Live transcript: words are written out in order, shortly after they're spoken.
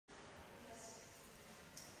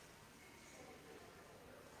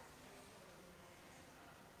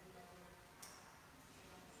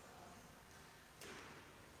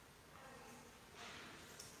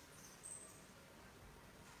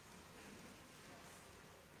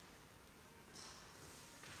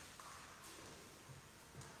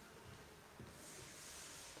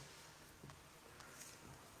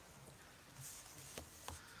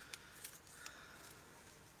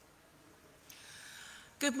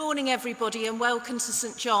Good morning, everybody, and welcome to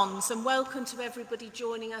St John's, and welcome to everybody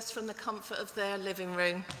joining us from the comfort of their living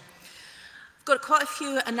room. I've got quite a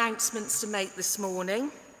few announcements to make this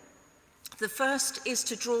morning. The first is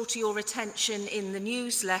to draw to your attention in the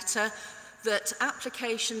newsletter that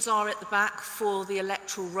applications are at the back for the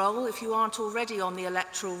electoral roll. If you aren't already on the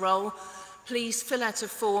electoral roll, please fill out a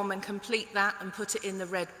form and complete that and put it in the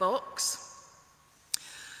red box.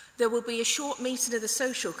 There will be a short meeting of the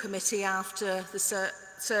Social Committee after the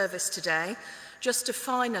service today, just to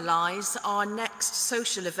finalise our next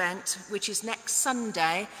social event, which is next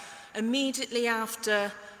Sunday, immediately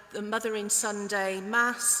after the Mothering Sunday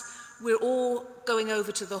Mass. We're all going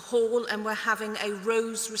over to the hall and we're having a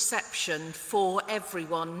rose reception for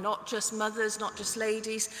everyone, not just mothers, not just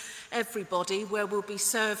ladies, everybody, where we'll be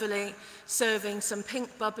serving some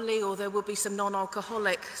pink bubbly, or there will be some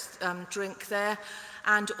non-alcoholic drink there,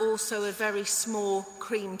 and also a very small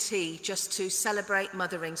cream tea just to celebrate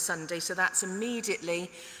Mothering Sunday. So that's immediately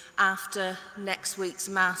after next week's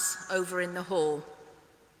Mass over in the hall.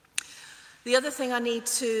 The other thing I need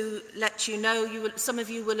to let you know, some of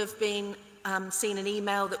you will have been seen an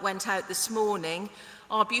email that went out this morning.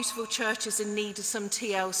 Our beautiful church is in need of some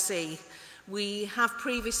TLC. We have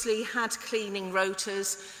previously had cleaning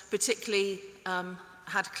rotas, particularly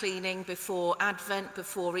had cleaning before Advent,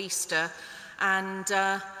 before Easter, and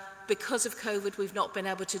because of COVID we've not been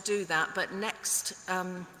able to do that, but next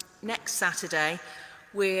Saturday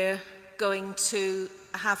we're going to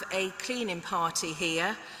have a cleaning party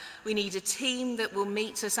here. We need a team that will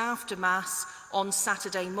meet us after Mass on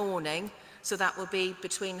Saturday morning, so that will be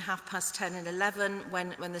between 10:30 and 11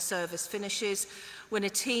 when the service finishes, when a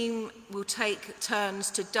team will take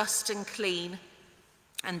turns to dust and clean,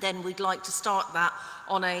 and then we'd like to start that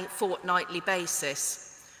on a fortnightly basis.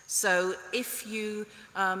 So if you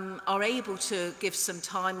are able to give some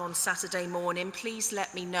time on Saturday morning, please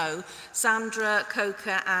let me know. Sandra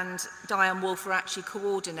Coker and Diane Wolfe are actually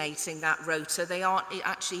coordinating that rota. They aren't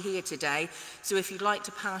actually here today, so if you'd like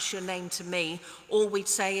to pass your name to me, all we'd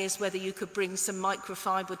say is whether you could bring some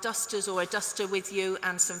microfiber dusters or a duster with you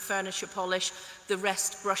and some furniture polish. The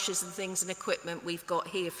rest, brushes and things and equipment, we've got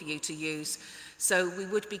here for you to use. So we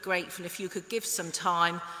would be grateful if you could give some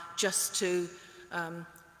time just to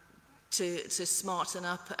smarten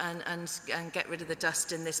up and get rid of the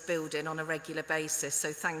dust in this building on a regular basis,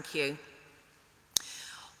 so thank you.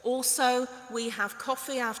 Also, we have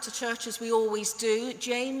coffee after church, as we always do.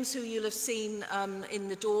 James, who you'll have seen in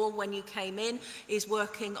the door when you came in, is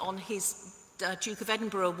working on his Duke of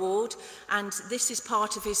Edinburgh Award, and this is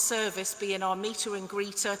part of his service, being our meter and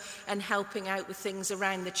greeter and helping out with things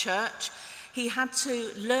around the church. He had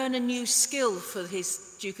to learn a new skill for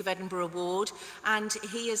his Duke of Edinburgh Award, and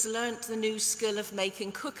he has learnt the new skill of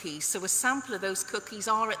making cookies. So a sample of those cookies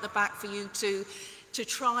are at the back for you to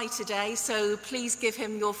try today, so please give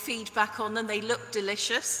him your feedback on them. They look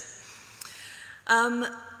delicious.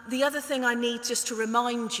 The other thing I need just to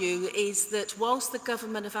remind you is that whilst the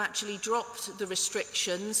government have actually dropped the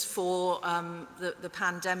restrictions for the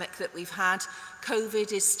pandemic that we've had,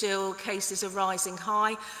 COVID is still, cases are rising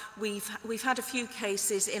high. We've had a few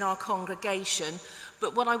cases in our congregation,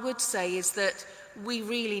 but what I would say is that we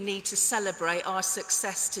really need to celebrate our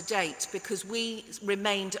success to date, because we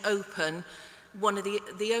remained open, one of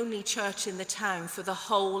the only church in the town for the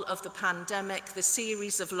whole of the pandemic, the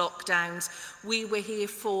series of lockdowns. We were here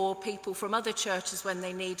for people from other churches when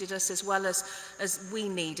they needed us, as well as we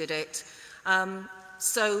needed it.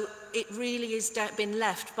 So it really has been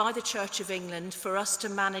left by the Church of England for us to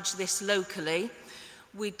manage this locally.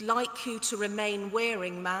 We'd like you to remain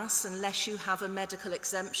wearing masks unless you have a medical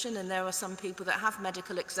exemption, and there are some people that have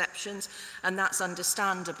medical exceptions, and that's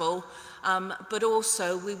understandable. But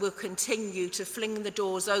also we will continue to fling the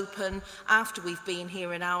doors open after we've been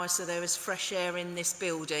here an hour, so there is fresh air in this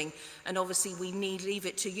building. And obviously we leave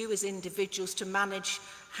it to you as individuals to manage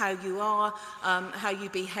how you are, how you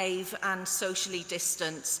behave, and socially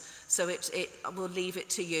distance. So we'll leave it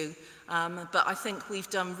to you. But I think we've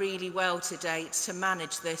done really well to date to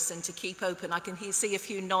manage this and to keep open. I can see a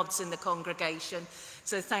few nods in the congregation,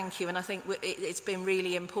 so thank you. And I think it's been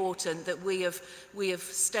really important that we have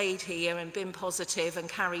stayed here and been positive and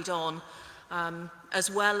carried on, as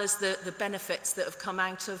well as the benefits that have come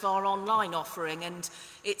out of our online offering. And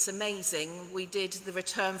it's amazing. We did the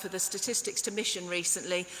return for the statistics to mission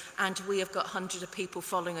recently, and we have got hundreds of people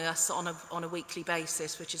following us on a weekly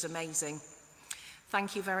basis, which is amazing.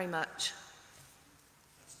 Thank you very much.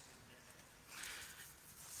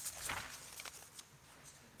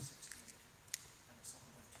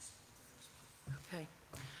 Okay.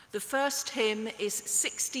 The first hymn is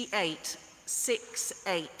 68,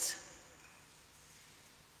 6-8.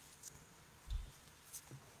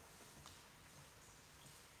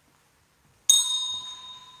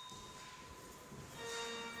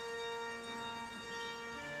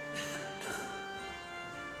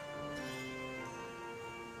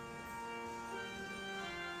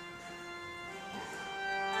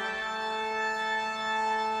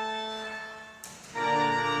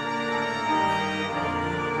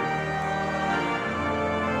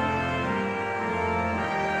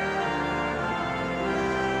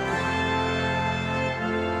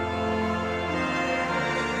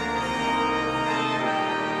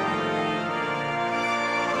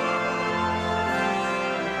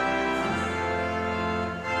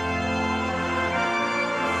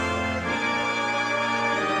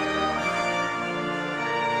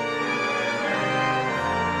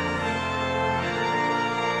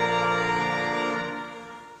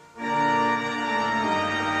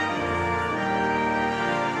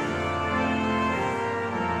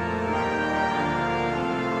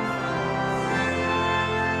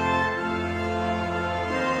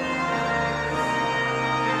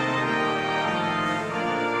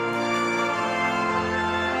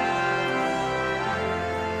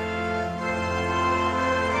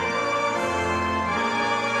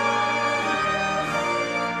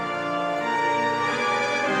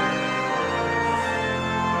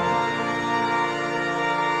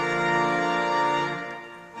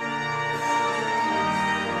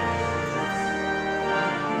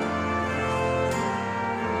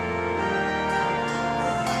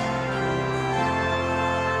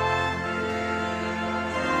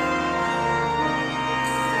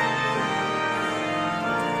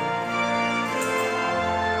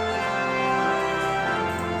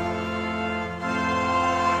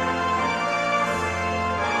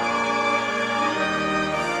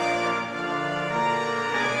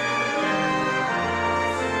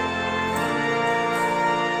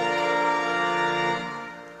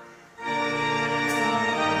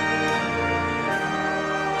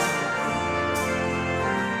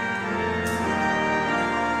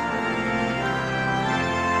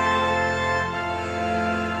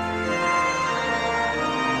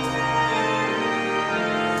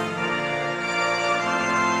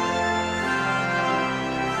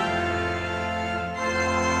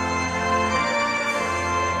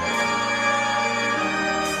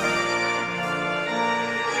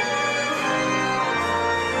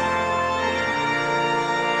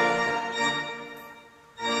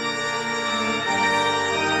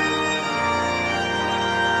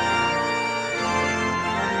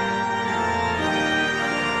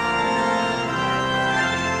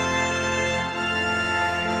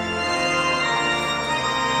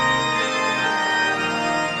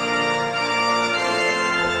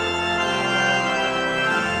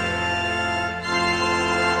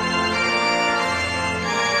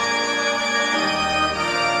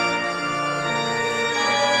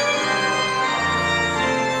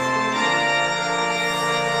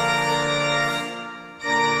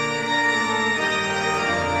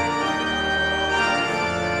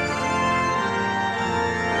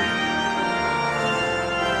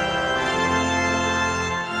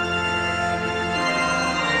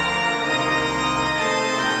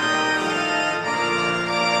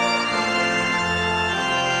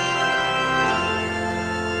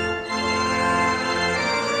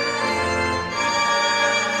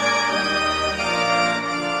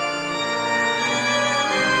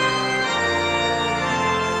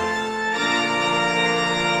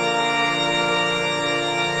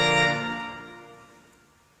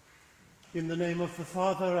 In the name of the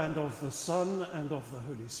Father, and of the Son, and of the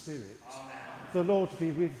Holy Spirit. Amen. The Lord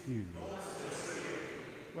be with you.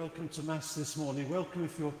 Welcome to Mass this morning. Welcome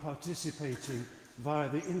if you're participating via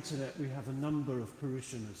the internet. We have a number of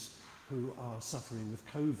parishioners who are suffering with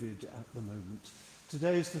COVID at the moment.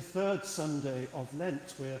 Today is the third Sunday of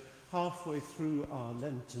Lent. We're halfway through our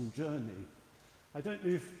Lenten journey. I don't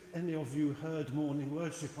know if any of you heard morning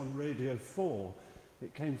worship on Radio 4.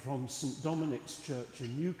 It came from St. Dominic's Church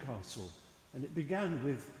in Newcastle, and it began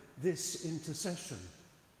with this intercession,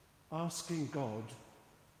 asking God,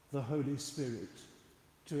 the Holy Spirit,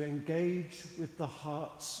 to engage with the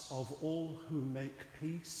hearts of all who make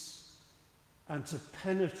peace and to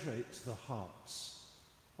penetrate the hearts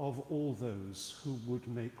of all those who would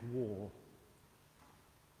make war.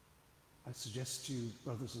 I suggest to you,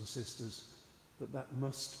 brothers and sisters, that that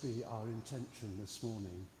must be our intention this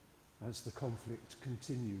morning as the conflict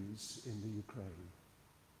continues in the Ukraine.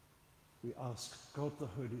 We ask God the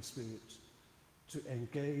Holy Spirit to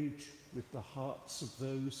engage with the hearts of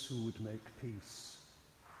those who would make peace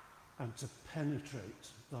and to penetrate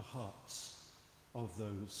the hearts of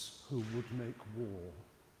those who would make war.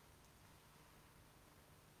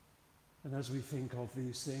 And as we think of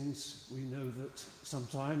these things, we know that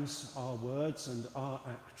sometimes our words and our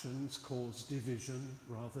actions cause division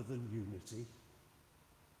rather than unity.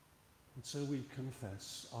 And so we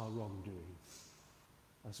confess our wrongdoing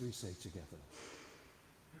as we say together,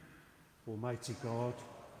 Almighty God,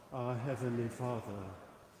 our Heavenly Father,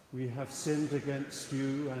 we have sinned against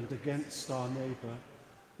you and against our neighbour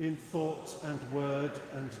in thought and word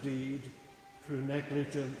and deed, through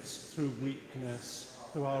negligence, through weakness,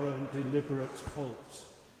 through our own deliberate fault.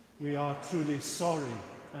 We are truly sorry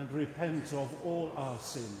and repent of all our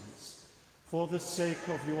sins. For the sake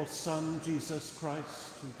of your Son, Jesus Christ,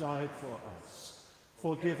 who died for us,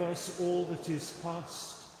 forgive us all that is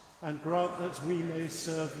past, and grant that we may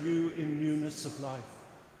serve you in newness of life,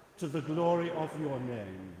 to the glory of your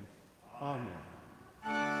name. Amen.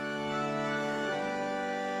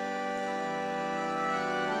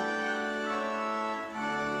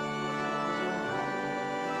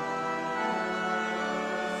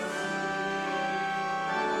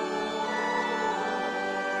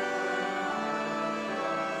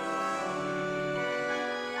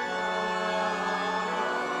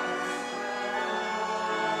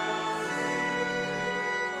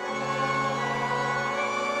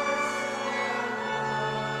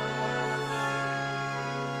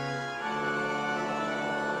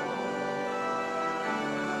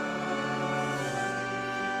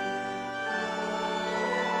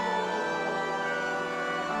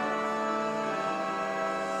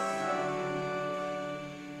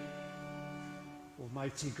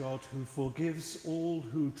 Almighty God, who forgives all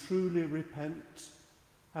who truly repent,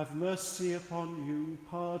 have mercy upon you,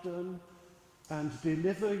 pardon and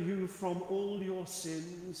deliver you from all your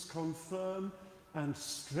sins, confirm and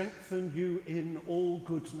strengthen you in all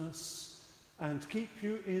goodness, and keep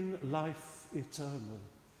you in life eternal,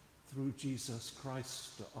 through Jesus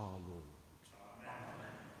Christ our Lord.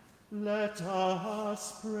 Amen. Let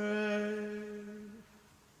us pray.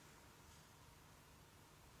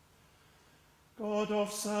 God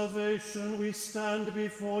of salvation, we stand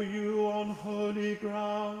before you on holy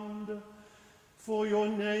ground, for your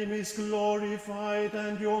name is glorified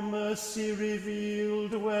and your mercy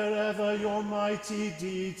revealed wherever your mighty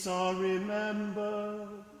deeds are remembered.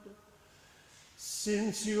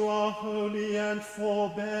 Since you are holy and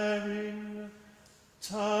forbearing,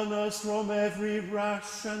 turn us from every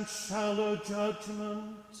rash and shallow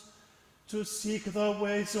judgment to seek the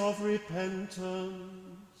ways of repentance.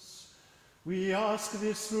 We ask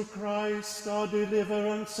this through Christ, our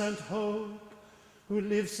deliverance and hope, who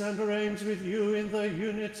lives and reigns with you in the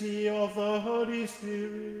unity of the Holy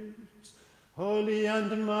Spirit, holy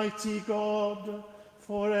and mighty God,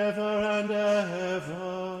 forever and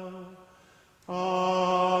ever.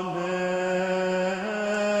 Amen.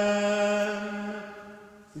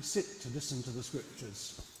 We sit to listen to the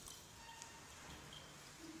Scriptures.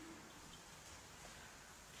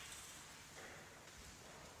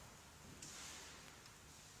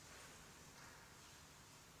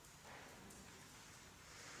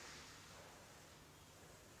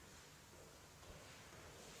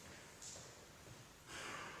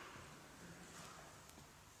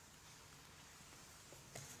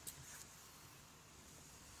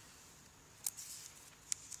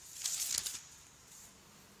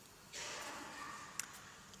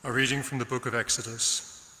 A reading from the book of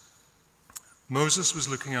Exodus. Moses was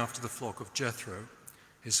looking after the flock of Jethro,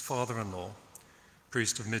 his father-in-law,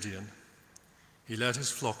 priest of Midian. He led his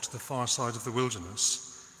flock to the far side of the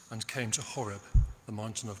wilderness and came to Horeb, the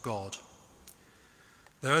mountain of God.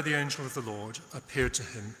 There the angel of the Lord appeared to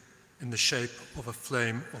him in the shape of a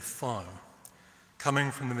flame of fire,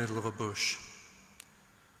 coming from the middle of a bush.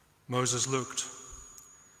 Moses looked.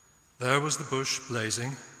 There was the bush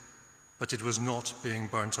blazing, but it was not being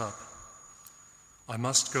burnt up. I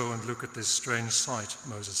must go and look at this strange sight,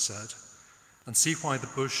 Moses said, and see why the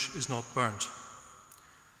bush is not burnt.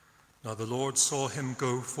 Now the Lord saw him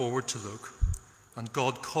go forward to look, and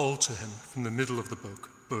God called to him from the middle of the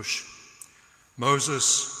bush.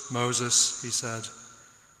 Moses, Moses, he said.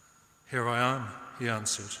 Here I am, he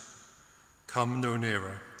answered. Come no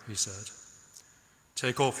nearer, he said.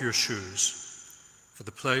 Take off your shoes, for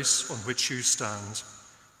the place on which you stand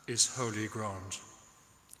is holy ground.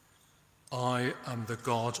 I am the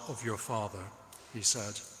God of your father, he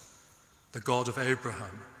said, the God of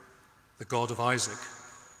Abraham, the God of Isaac,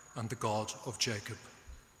 and the God of Jacob.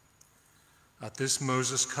 At this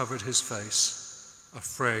Moses covered his face,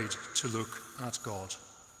 afraid to look at God.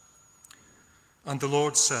 And the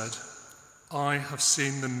Lord said, I have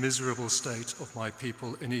seen the miserable state of my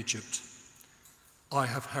people in Egypt. I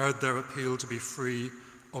have heard their appeal to be free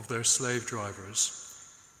of their slave drivers.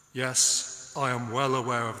 Yes, I am well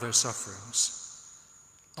aware of their sufferings.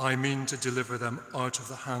 I mean to deliver them out of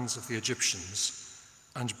the hands of the Egyptians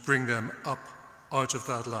and bring them up out of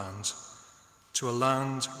that land to a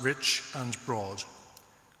land rich and broad,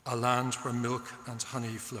 a land where milk and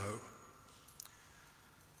honey flow.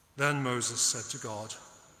 Then Moses said to God,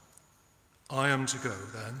 I am to go,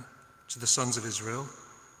 then, to the sons of Israel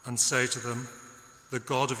and say to them, the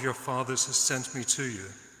God of your fathers has sent me to you.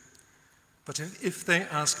 But if they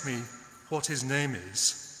ask me what his name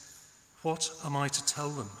is, what am I to tell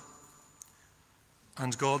them?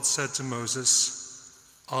 And God said to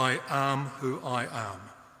Moses, I am who I am.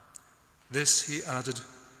 This, he added,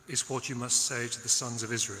 is what you must say to the sons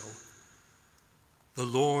of Israel. The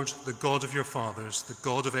Lord, the God of your fathers, the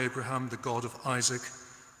God of Abraham, the God of Isaac,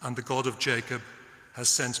 and the God of Jacob has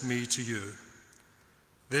sent me to you.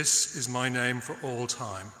 This is my name for all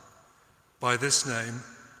time. By this name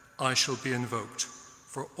I shall be invoked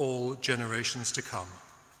for all generations to come.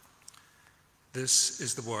 This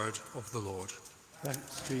is the word of the Lord.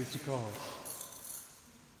 Thanks be to God.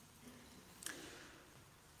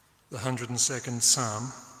 The 102nd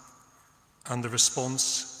Psalm, and the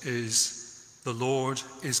response is, the Lord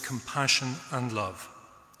is compassion and love.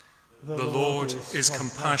 The Lord is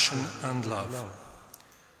compassion and love.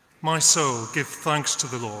 My soul, give thanks to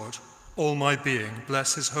the Lord. All my being,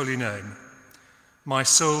 bless his holy name. My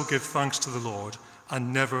soul, give thanks to the Lord,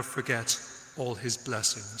 and never forget all his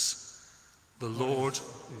blessings. The Lord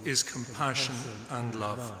is compassion and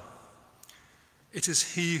love. It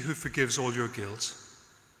is he who forgives all your guilt,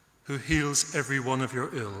 who heals every one of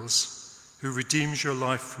your ills, who redeems your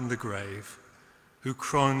life from the grave, who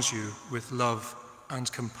crowns you with love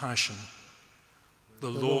and compassion. The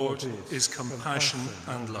Lord is compassion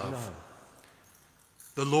and love.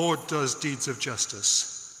 The Lord does deeds of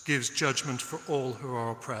justice, gives judgment for all who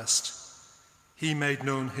are oppressed. He made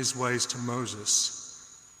known his ways to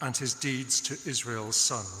Moses and his deeds to Israel's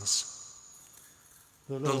sons.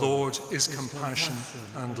 The Lord is compassion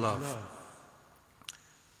and love.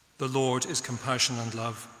 The Lord is compassion and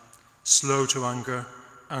love, slow to anger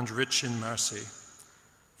and rich in mercy.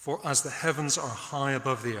 For as the heavens are high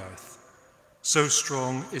above the earth, so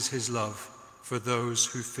strong is his love for those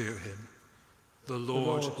who fear him. The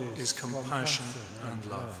Lord is compassion and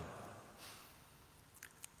love.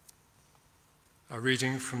 A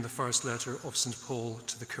reading from the first letter of St. Paul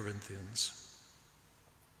to the Corinthians.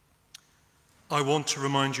 I want to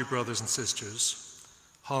remind you, brothers and sisters,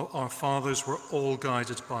 how our fathers were all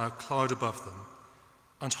guided by a cloud above them,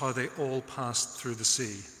 and how they all passed through the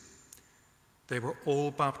sea. They were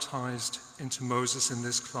all baptized into Moses in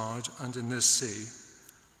this cloud and in this sea.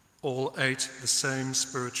 All ate the same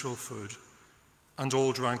spiritual food, and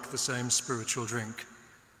all drank the same spiritual drink,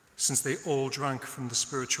 since they all drank from the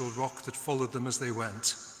spiritual rock that followed them as they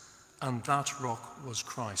went, and that rock was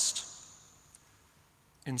Christ.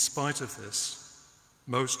 In spite of this,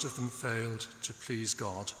 most of them failed to please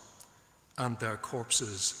God, and their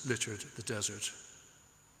corpses littered the desert.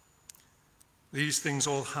 These things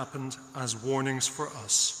all happened as warnings for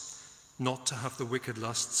us, not to have the wicked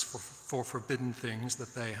lusts for forbidden things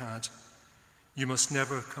that they had. You must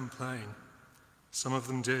never complain. Some of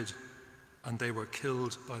them did, and they were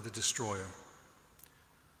killed by the destroyer.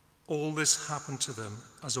 All this happened to them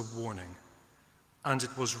as a warning, and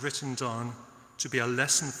it was written down to be a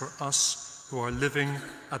lesson for us who are living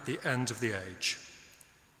at the end of the age.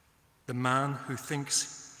 The man who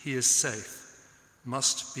thinks he is safe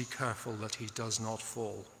must be careful that he does not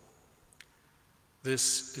fall.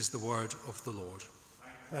 This is the word of the Lord.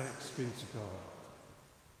 Thanks be to God.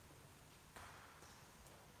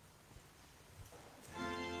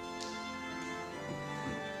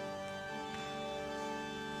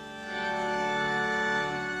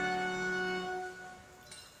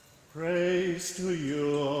 Praise to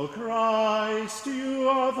you, O Christ, you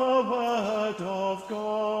are the Word of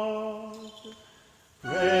God.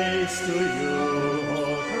 Praise to you,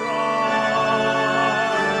 O Christ,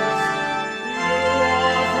 you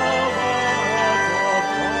are the Word of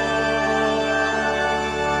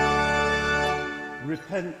God.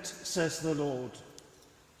 Repent, says the Lord,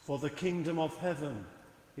 for the kingdom of heaven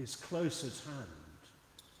is close at hand.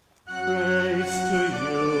 Praise to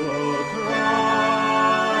you, O Christ.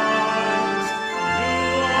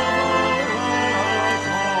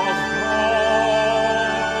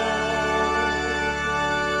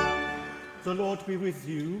 The Lord be with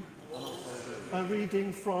you. A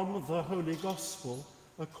reading from the Holy Gospel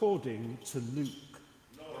according to Luke.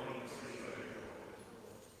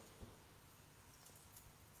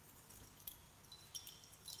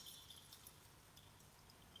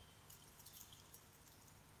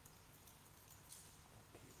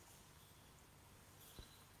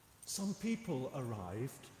 Some people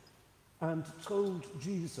arrived and told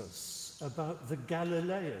Jesus about the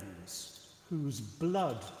Galileans whose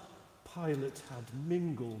blood Pilate had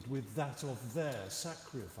mingled with that of their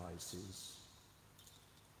sacrifices.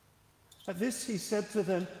 At this he said to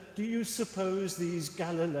them, "Do you suppose these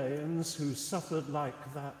Galileans who suffered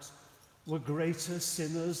like that were greater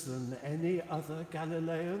sinners than any other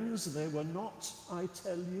Galileans? They were not, I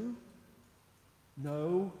tell you.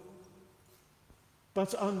 No.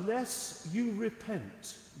 But unless you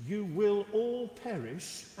repent, you will all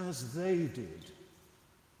perish as they did.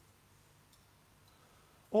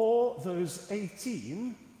 Or those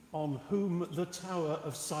 18 on whom the tower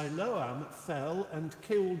of Siloam fell and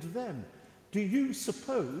killed them. Do you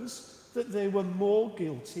suppose that they were more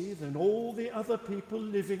guilty than all the other people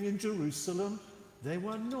living in Jerusalem? They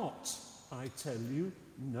were not, I tell you.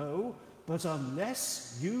 No, but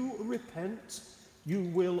unless you repent, you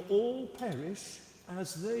will all perish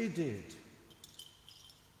as they did."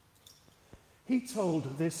 He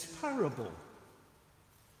told this parable.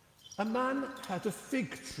 A man had a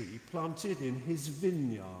fig tree planted in his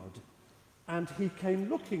vineyard, and he came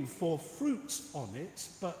looking for fruit on it,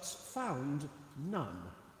 but found none.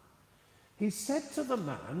 He said to the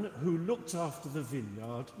man who looked after the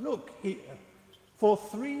vineyard, "Look here, for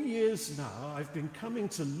 3 years now I've been coming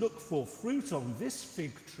to look for fruit on this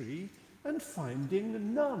fig tree and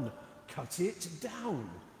finding none. Cut it down.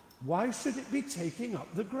 Why should it be taking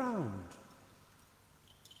up the ground?"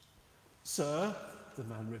 "Sir," the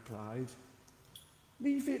man replied,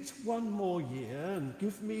 "leave it 1 more year and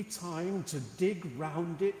give me time to dig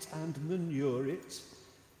round it and manure it.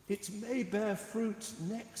 It may bear fruit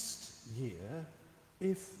next year.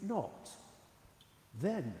 If not,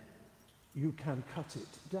 then you can cut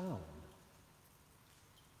it down."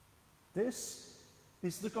 This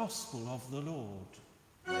is the gospel of the Lord.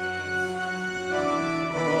 O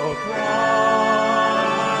Christ,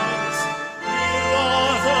 you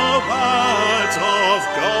are the Word of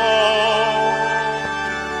God.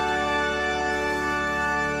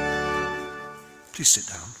 Please sit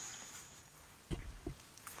down.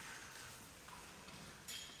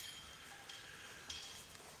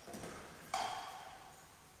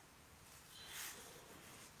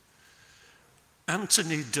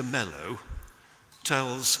 Anthony de Mello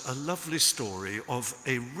tells a lovely story of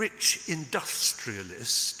a rich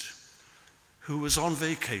industrialist who was on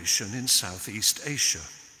vacation in Southeast Asia.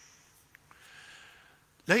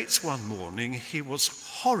 Late one morning, he was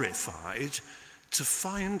horrified to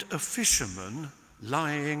find a fisherman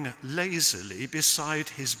lying lazily beside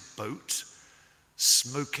his boat,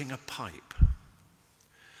 smoking a pipe.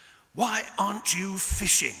 "Why aren't you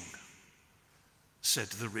fishing?"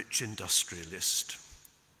 said the rich industrialist.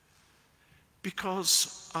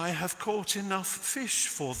 "Because I have caught enough fish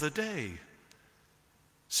for the day,"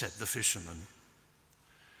 said the fisherman.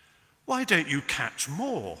 "Why don't you catch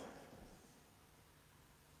more?"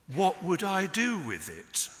 "What would I do with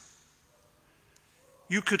it?"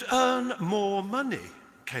 "You could earn more money,"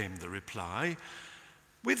 came the reply.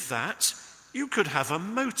 "With that, you could have a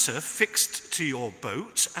motor fixed to your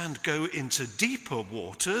boat and go into deeper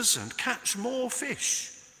waters and catch more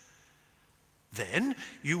fish. Then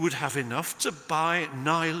you would have enough to buy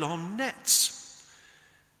nylon nets.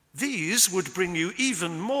 These would bring you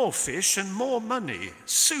even more fish and more money.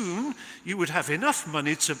 Soon you would have enough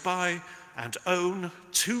money to buy and own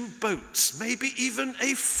 2 boats, maybe even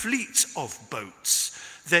a fleet of boats.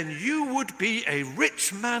 Then you would be a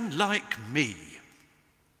rich man like me."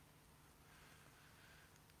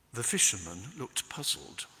 The fisherman looked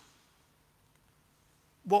puzzled.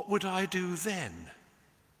 "What would I do then?"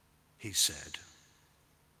 he said.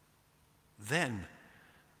 "Then,"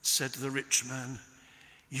 said the rich man,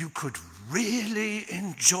 "you could really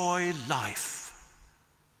enjoy life."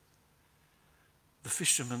 The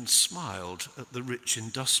fisherman smiled at the rich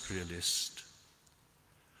industrialist.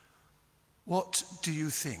 "What do you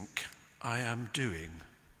think I am doing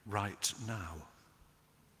right now?"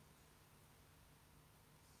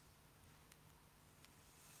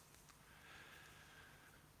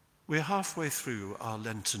 We're halfway through our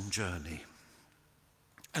Lenten journey,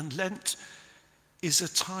 and Lent is a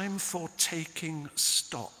time for taking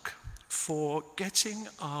stock, for getting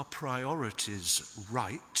our priorities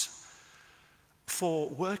right, for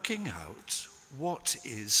working out what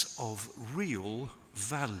is of real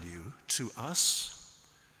value to us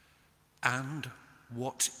and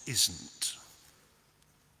what isn't.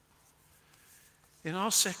 In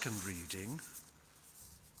our second reading,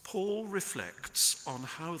 Paul reflects on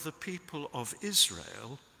how the people of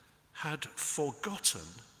Israel had forgotten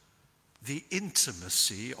the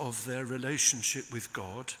intimacy of their relationship with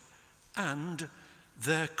God and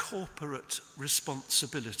their corporate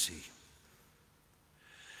responsibility.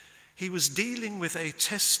 He was dealing with a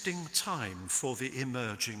testing time for the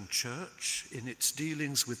emerging church in its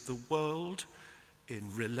dealings with the world,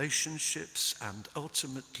 in relationships, and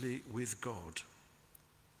ultimately with God.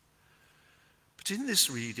 But in this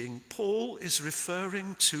reading, Paul is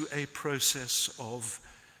referring to a process of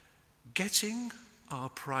getting our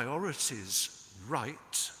priorities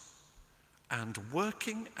right and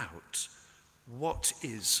working out what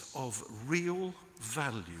is of real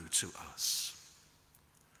value to us.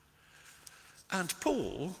 And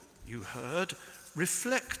Paul, you heard,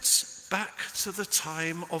 reflects back to the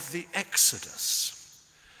time of the Exodus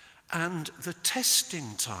and the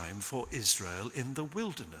testing time for Israel in the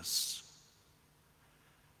wilderness.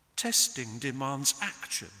 Testing demands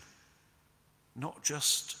action, not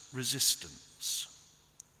just resistance.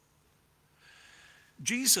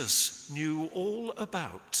 Jesus knew all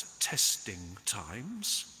about testing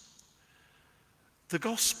times. The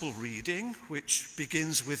gospel reading, which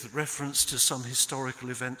begins with reference to some historical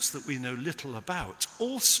events that we know little about,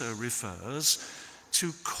 also refers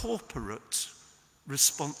to corporate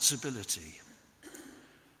responsibility.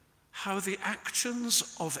 How the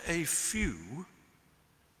actions of a few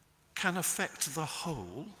can affect the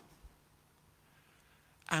whole,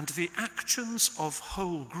 and the actions of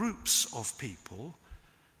whole groups of people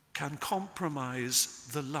can compromise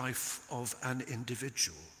the life of an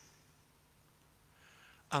individual.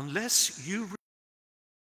 Unless you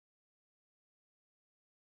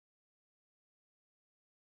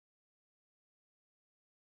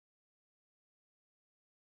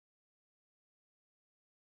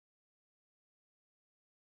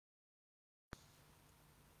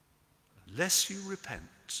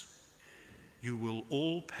repent, you will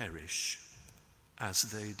all perish as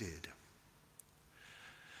they did.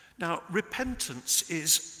 Now, repentance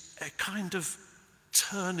is a kind of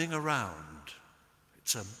turning around.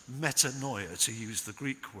 It's a metanoia, to use the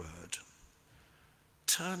Greek word.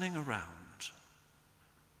 Turning around,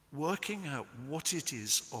 working out what it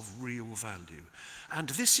is of real value. And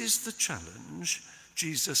this is the challenge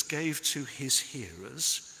Jesus gave to his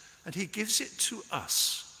hearers, and he gives it to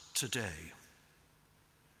us today.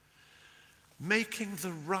 Making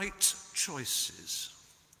the right choices,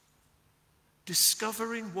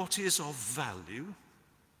 discovering what is of value,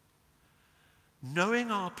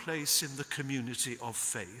 knowing our place in the community of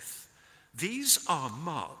faith, these are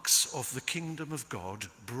marks of the kingdom of God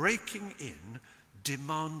breaking in,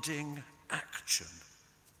 demanding action.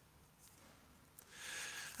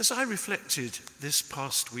 As I reflected this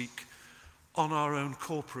past week on our own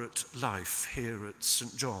corporate life here at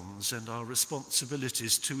St. John's and our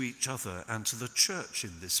responsibilities to each other and to the church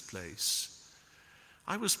in this place,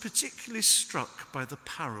 I was particularly struck by the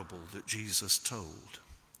parable that Jesus told.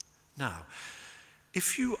 Now,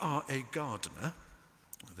 if you are a gardener,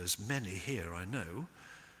 there's many here I know,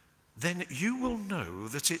 then you will know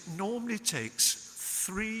that it normally takes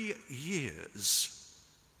 3 years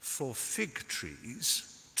for fig trees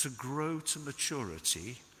to grow to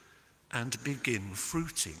maturity and begin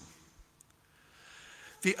fruiting.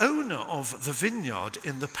 The owner of the vineyard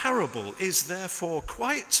in the parable is therefore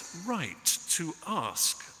quite right to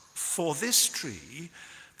ask for this tree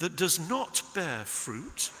that does not bear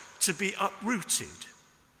fruit to be uprooted,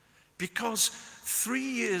 because 3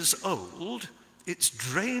 years old, it's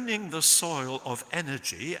draining the soil of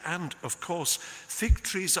energy, and of course fig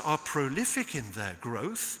trees are prolific in their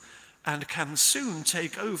growth and can soon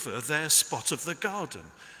take over their spot of the garden.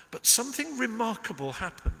 But something remarkable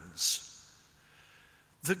happened. hands.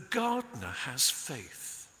 The gardener has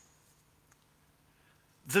faith.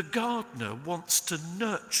 The gardener wants to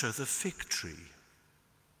nurture the fig tree.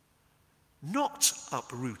 Not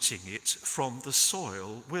uprooting it from the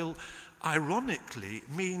soil will ironically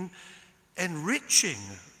mean enriching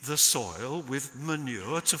the soil with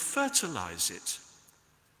manure to fertilize it.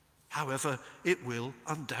 However, it will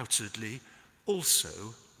undoubtedly also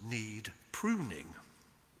need pruning.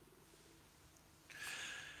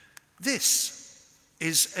 This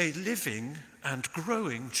is a living and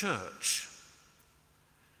growing church,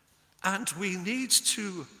 and we need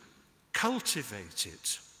to cultivate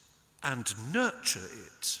it and nurture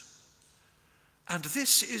it. And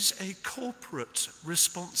this is a corporate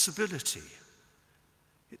responsibility.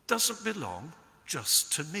 It doesn't belong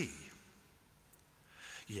just to me.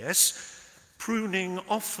 Yes, pruning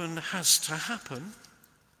often has to happen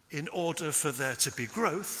in order for there to be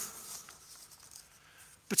growth,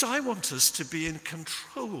 but I want us to be in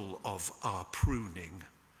control of our pruning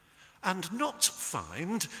and not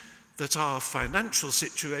find that our financial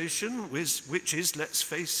situation, which is, let's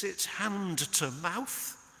face it, hand to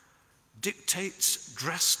mouth, dictates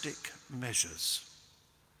drastic measures.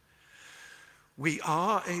 We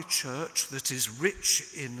are a church that is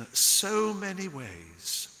rich in so many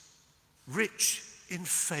ways, rich in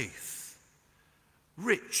faith,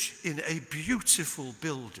 rich in a beautiful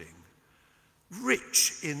building,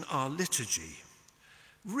 rich in our liturgy,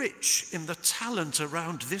 rich in the talent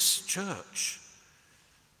around this church,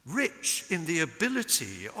 rich in the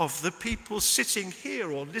ability of the people sitting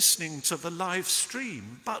here or listening to the live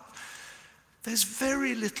stream, but there's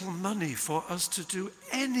very little money for us to do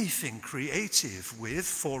anything creative with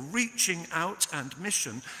for reaching out and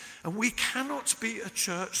mission, and we cannot be a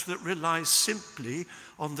church that relies simply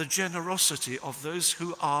on the generosity of those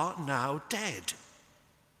who are now dead.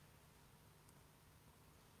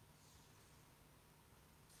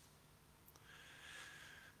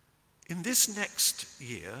 In this next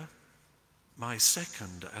year, my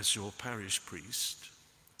second as your parish priest,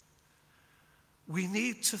 we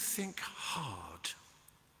need to think hard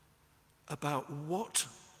about what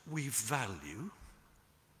we value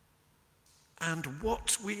and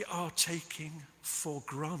what we are taking for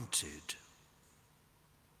granted.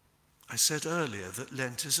 I said earlier that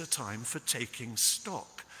Lent is a time for taking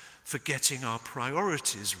stock, for getting our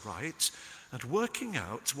priorities right, and working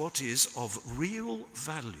out what is of real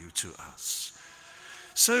value to us.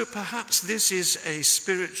 So perhaps this is a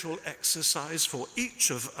spiritual exercise for each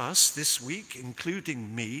of us this week,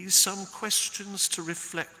 including me, some questions to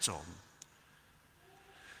reflect on.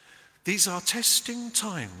 These are testing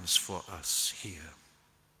times for us here.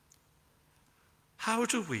 How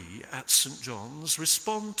do we at St. John's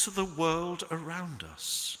respond to the world around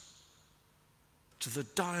us? To the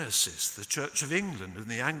diocese, the Church of England and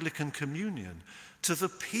the Anglican Communion, to the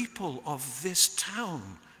people of this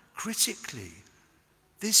town, critically.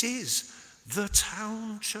 This is the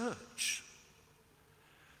town church.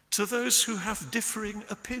 To those who have differing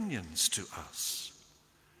opinions to us.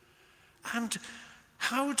 And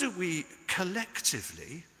how do we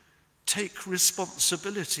collectively take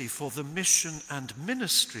responsibility for the mission and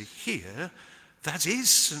ministry here, that is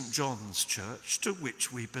St. John's Church, to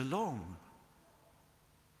which we belong?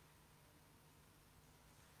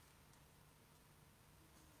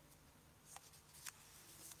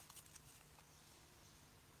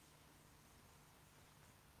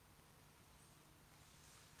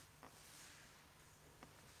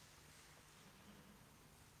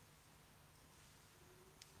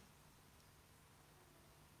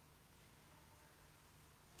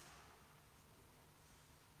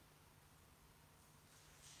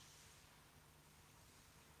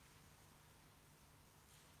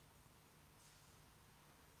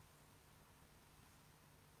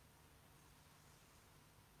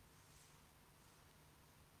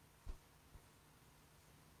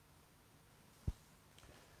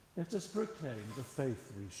 Let us proclaim the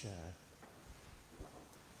faith we share.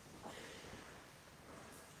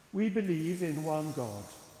 We believe in one God,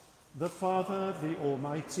 the Father, the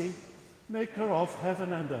Almighty, maker of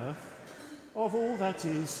heaven and earth, of all that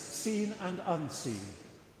is seen and unseen.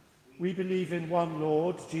 We believe in one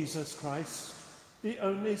Lord, Jesus Christ, the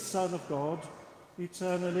only Son of God,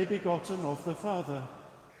 eternally begotten of the Father,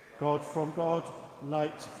 God from God,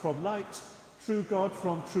 light from light, true God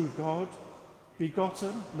from true God,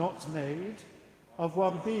 begotten, not made, of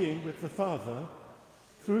one being with the Father.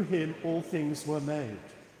 Through him all things were made.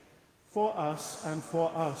 For us and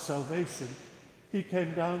for our salvation, he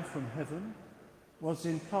came down from heaven, was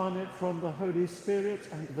incarnate from the Holy Spirit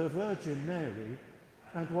and the Virgin Mary,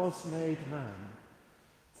 and was made man.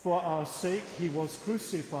 For our sake he was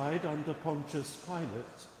crucified under Pontius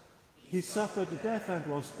Pilate. He suffered death and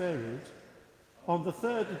was buried. On the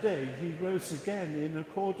third day he rose again in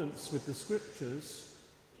accordance with the Scriptures.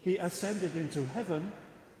 He ascended into heaven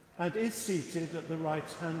and is seated at the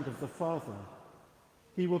right hand of the Father.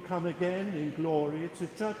 He will come again in glory to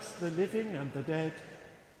judge the living and the dead,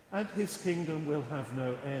 and his kingdom will have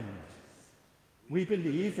no end. We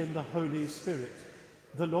believe in the Holy Spirit,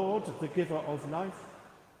 the Lord, the giver of life,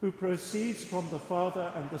 who proceeds from the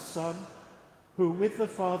Father and the Son, who with the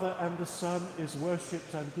Father and the Son is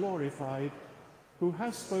worshipped and glorified, who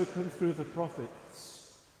has spoken through the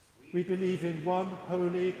prophets. We believe in one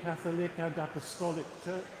holy, Catholic and Apostolic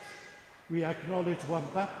Church. We acknowledge one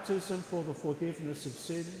baptism for the forgiveness of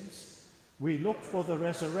sins. We look for the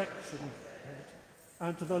resurrection of the dead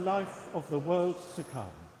and to the life of the world to come.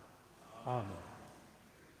 Amen.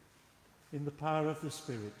 In the power of the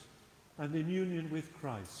Spirit and in union with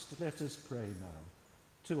Christ, let us pray now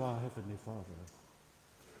to our Heavenly Father.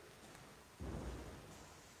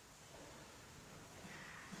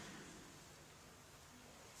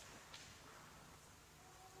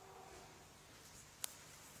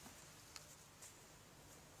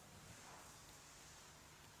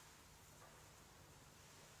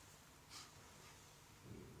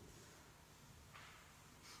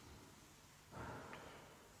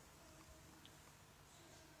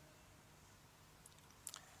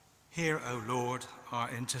 Hear, O Lord, our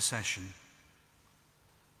intercession.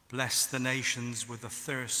 Bless the nations with a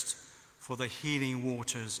thirst for the healing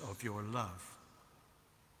waters of your love.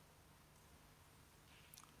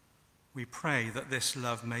 We pray that this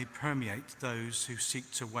love may permeate those who seek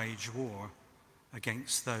to wage war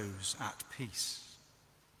against those at peace.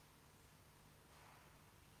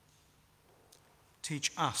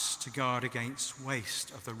 Teach us to guard against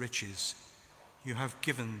waste of the riches you have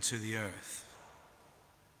given to the earth,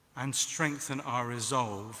 and strengthen our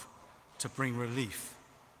resolve to bring relief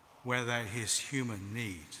where there is human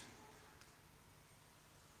need.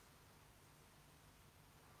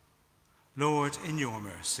 Lord, in your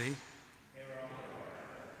mercy,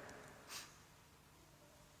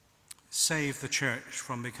 save the Church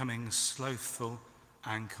from becoming slothful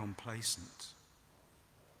and complacent.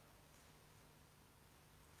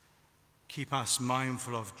 Keep us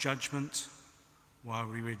mindful of judgment while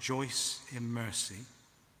we rejoice in mercy.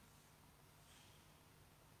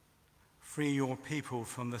 Free your people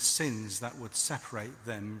from the sins that would separate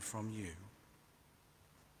them from you.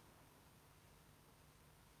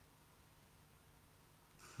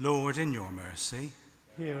 Lord, in your mercy,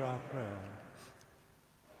 hear our prayer.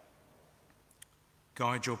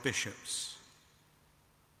 Guide your bishops.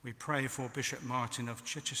 We pray for Bishop Martin of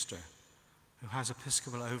Chichester, who has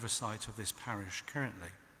episcopal oversight of this parish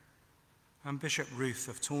currently, and Bishop Ruth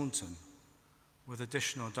of Taunton, with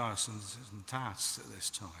additional diocesan tasks at this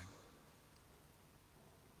time.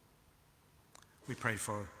 We pray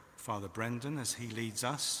for Father Brendan as he leads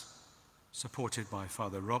us, supported by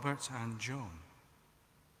Father Robert and John.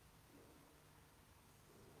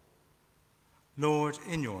 Lord,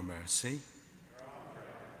 in your mercy,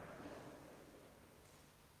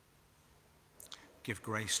 give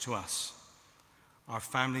grace to us, our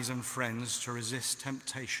families and friends, to resist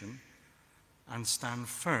temptation and stand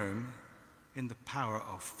firm in the power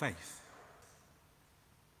of faith.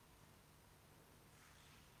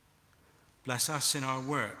 Bless us in our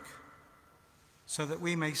work, so that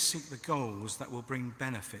we may seek the goals that will bring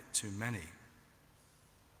benefit to many.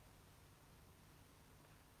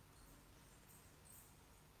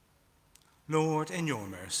 Lord, in your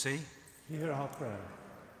mercy, hear our prayer.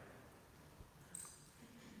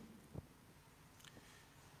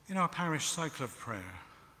 In our parish cycle of prayer,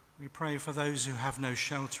 we pray for those who have no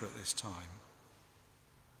shelter at this time,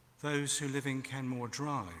 those who live in Kenmore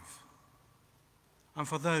Drive, and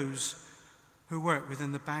for those who work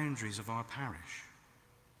within the boundaries of our parish.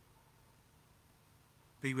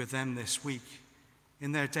 Be with them this week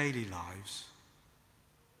in their daily lives.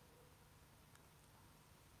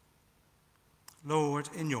 Lord,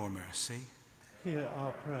 in your mercy, hear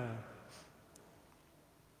our prayer.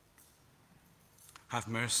 Have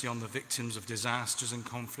mercy on the victims of disasters and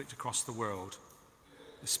conflict across the world,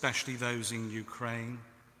 especially those in Ukraine,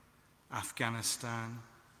 Afghanistan,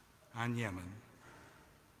 and Yemen.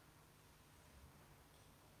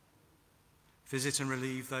 Visit and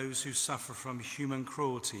relieve those who suffer from human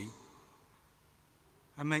cruelty,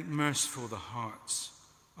 and make merciful the hearts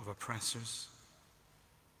of oppressors.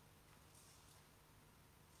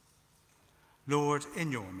 Lord,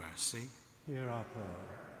 in your mercy, hear our prayer.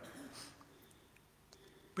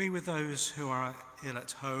 Be with those who are ill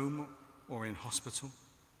at home or in hospital,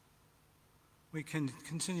 We can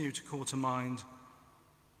continue to call to mind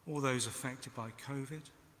all those affected by COVID.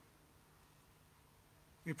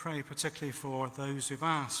 We pray particularly for those who've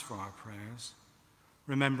asked for our prayers,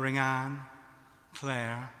 remembering Anne,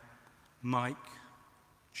 Claire, Mike,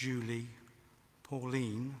 Julie,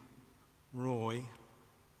 Pauline, Roy,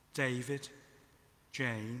 David,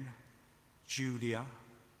 Jane, Julia,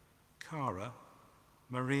 Cara,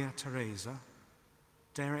 Maria Teresa,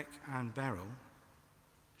 Derek and Beryl,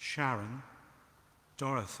 Sharon,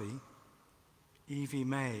 Dorothy, Evie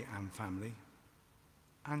May and family,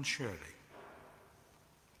 and Shirley.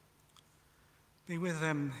 Be with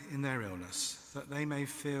them in their illness, that they may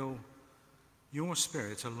feel your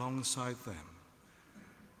Spirit alongside them.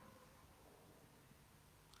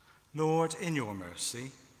 Lord, in your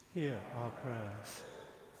mercy, hear our prayers.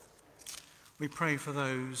 We pray for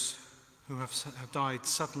those who have died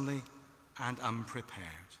suddenly and unprepared.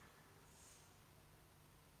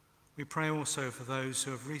 We pray also for those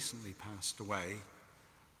who have recently passed away,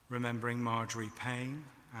 remembering Marjorie Payne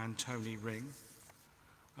and Tony Ring,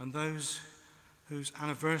 and those whose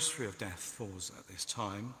anniversary of death falls at this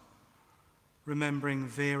time, remembering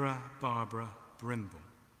Vera Barbara Brimble.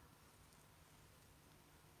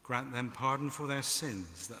 Grant them pardon for their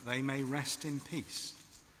sins, that they may rest in peace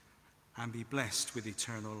and be blessed with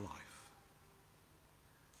eternal life.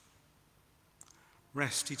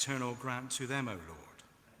 Rest eternal grant to them, O Lord.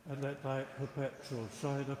 And let light perpetual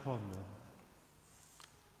shine upon them.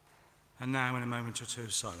 And now, in a moment or two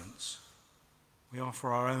of silence, we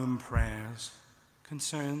offer our own prayers,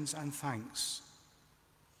 concerns and thanks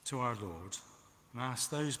to our Lord, and ask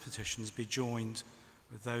those petitions be joined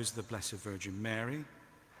with those of the Blessed Virgin Mary,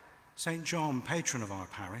 St. John, patron of our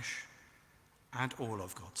parish, and all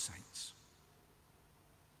of God's saints.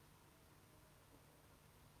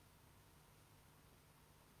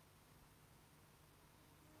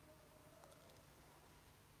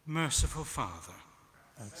 Merciful Father,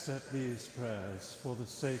 accept these prayers for the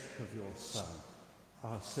sake of your Son,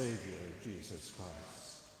 our Saviour, Jesus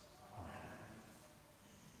Christ. Amen.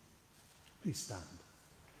 Please stand.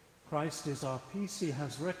 Christ is our peace. He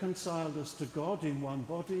has reconciled us to God in one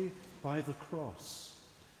body by the cross.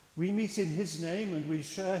 We meet in his name and we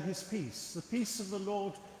share his peace. The peace of the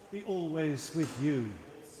Lord be always with you.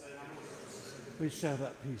 We share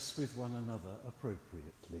that peace with one another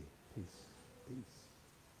appropriately. Peace, peace.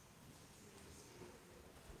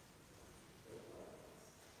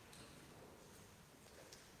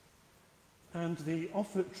 And the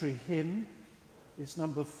offertory hymn is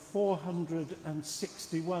number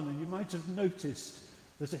 461, and you might have noticed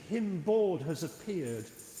that a hymn board has appeared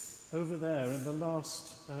over there in the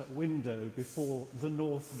last window before the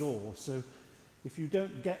north door. So if you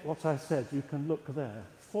don't get what I said, you can look there.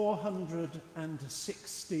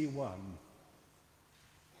 461.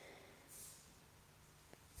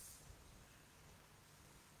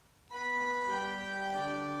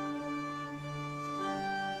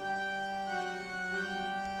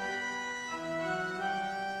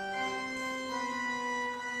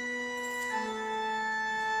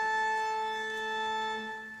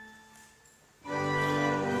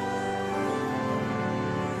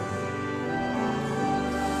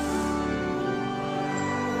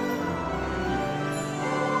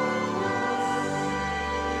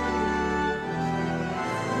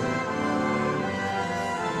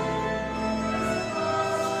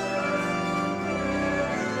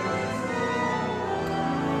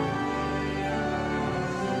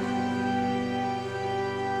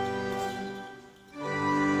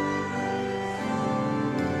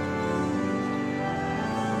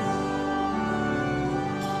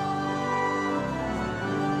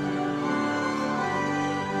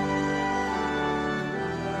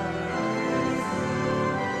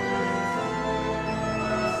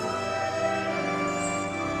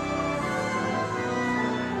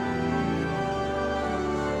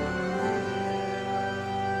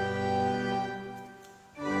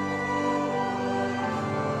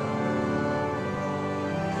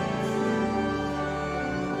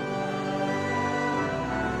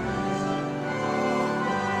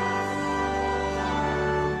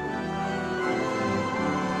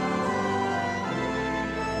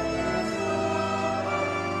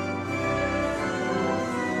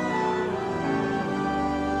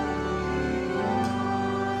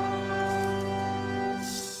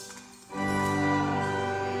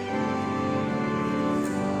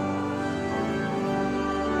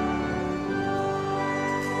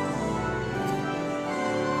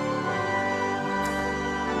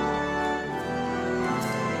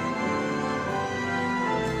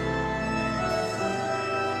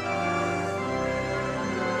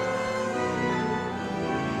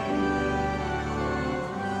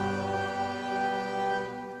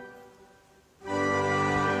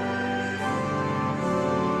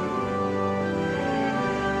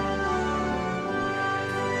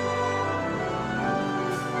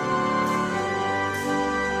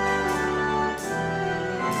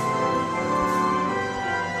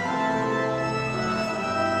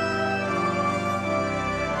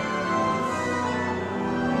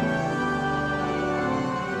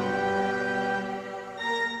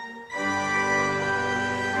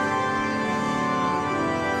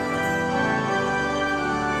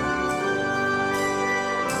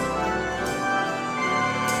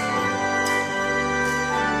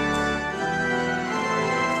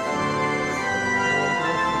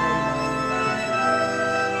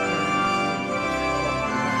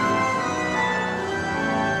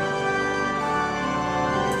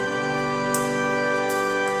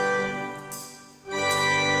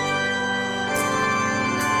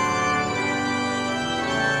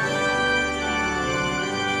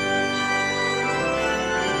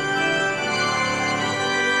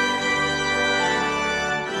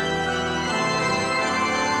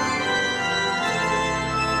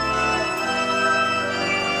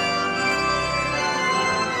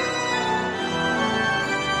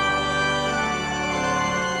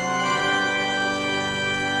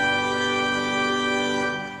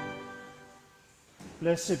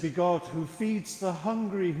 Blessed be God, who feeds the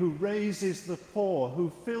hungry, who raises the poor,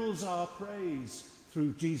 who fills our praise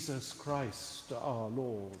through Jesus Christ our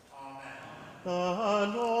Lord. Amen.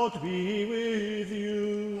 The Lord be with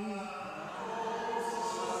you.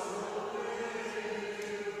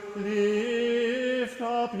 Lift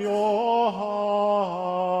up your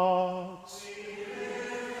hearts.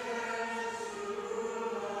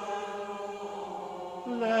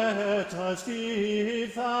 Let us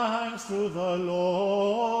give thanks to the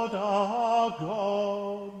Lord our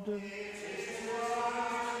God.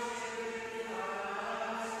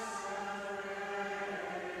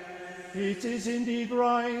 It is indeed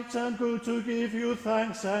right and good to give you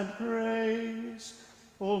thanks and praise,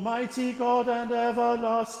 Almighty God and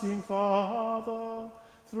everlasting Father,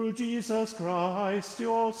 through Jesus Christ,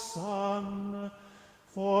 your Son.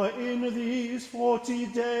 For in these 40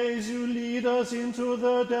 days you lead us into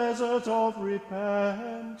the desert of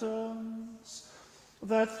repentance,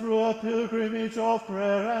 that through a pilgrimage of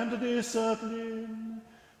prayer and discipline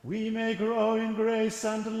we may grow in grace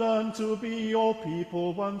and learn to be your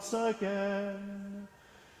people once again.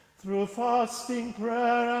 Through fasting,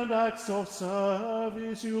 prayer, and acts of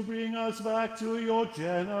service, you bring us back to your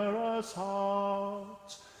generous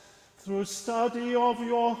heart. Through study of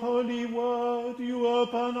your holy word, you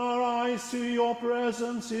open our eyes to your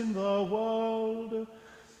presence in the world,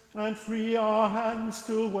 and free our hands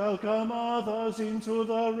to welcome others into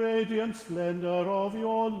the radiant splendor of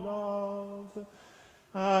your love.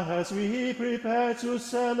 As we prepare to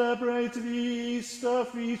celebrate the Easter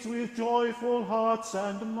feast with joyful hearts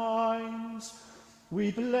and minds, we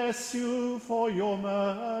bless you for your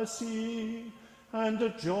mercy,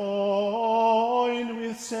 and join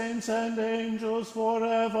with saints and angels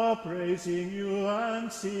forever praising you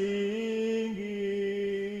and singing.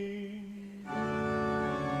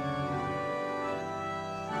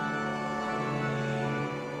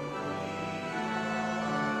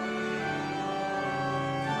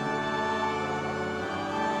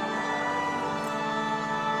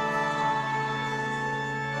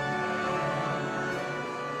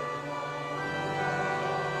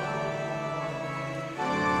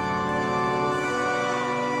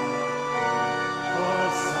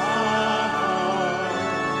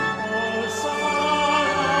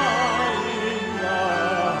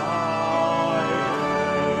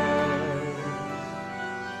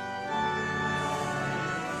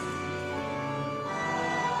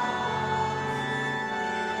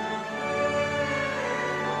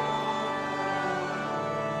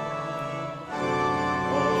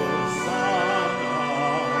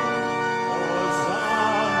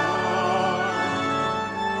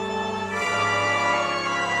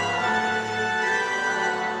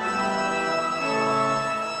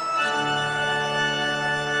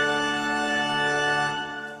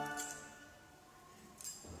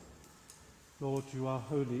 Lord, you are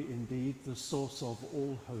holy indeed, the source of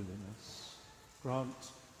all holiness.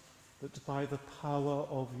 Grant that by the power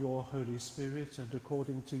of your Holy Spirit and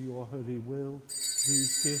according to your holy will,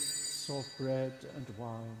 these gifts of bread and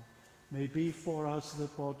wine may be for us the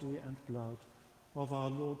body and blood of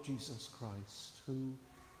our Lord Jesus Christ, who,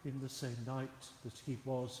 in the same night that he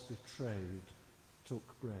was betrayed,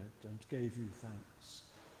 took bread and gave you thanks.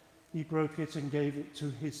 He broke it and gave it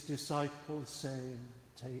to his disciples, saying,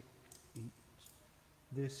 "Take, eat.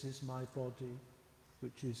 This is my body,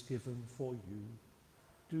 which is given for you.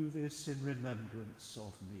 Do this in remembrance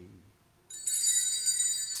of me."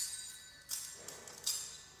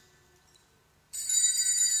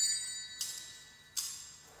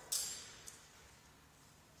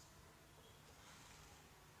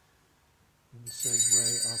 In the same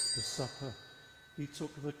way, after supper, he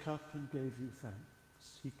took the cup and gave you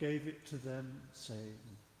thanks. He gave it to them,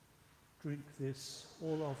 saying, "Drink this,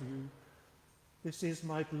 all of you. This is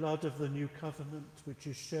my blood of the new covenant, which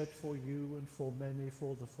is shed for you and for many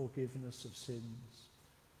for the forgiveness of sins.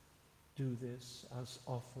 Do this as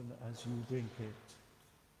often as you drink it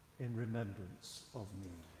in remembrance of me."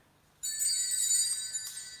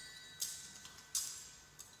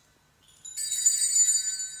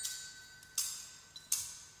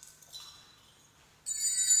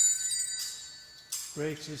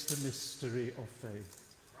 Great is the mystery of faith.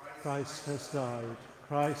 Christ has died.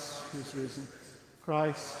 Christ is risen.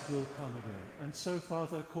 Christ will come again. And so,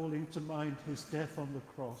 Father, calling to mind his death on the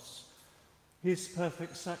cross, his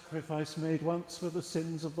perfect sacrifice made once for the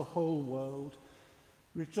sins of the whole world,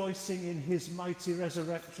 rejoicing in his mighty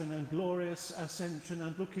resurrection and glorious ascension,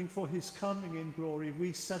 and looking for his coming in glory,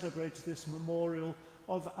 we celebrate this memorial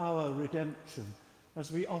of our redemption.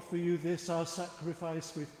 As we offer you this, our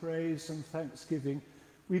sacrifice, with praise and thanksgiving,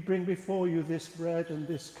 we bring before you this bread and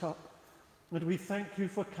this cup, And we thank you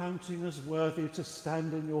for counting us worthy to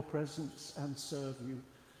stand in your presence and serve you.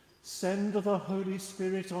 Send the Holy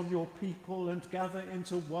Spirit on your people and gather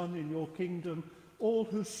into one in your kingdom all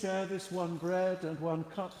who share this one bread and one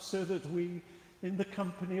cup, so that we, in the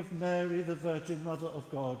company of Mary, the Virgin Mother of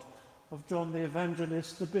God, of John the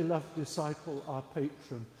Evangelist, the beloved disciple, our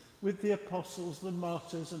patron, with the apostles, the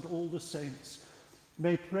martyrs, and all the saints,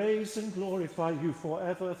 may praise and glorify you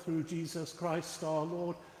forever through Jesus Christ our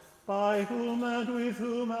Lord, by whom and with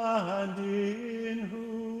whom and in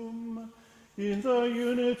whom, in the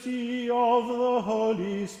unity of the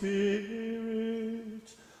Holy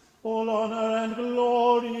Spirit, all honor and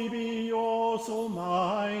glory be yours,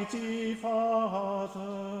 Almighty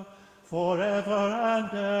Father, forever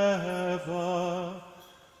and ever.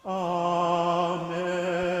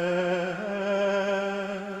 Amen.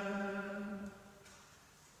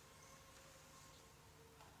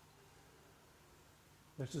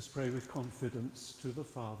 Let us pray with confidence to the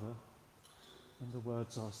Father and the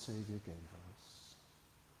words our Saviour gave us.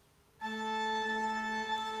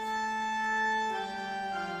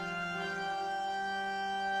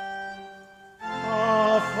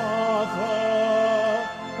 Our Father,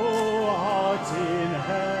 who art in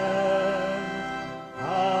heaven,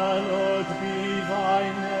 hallowed be thy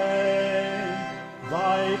name.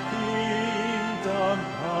 Thy kingdom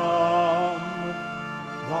come,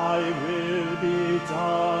 thy will be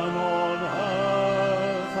done on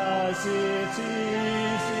earth as it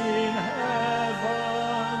is in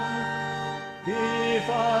heaven. Give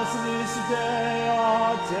us this day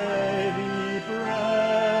our daily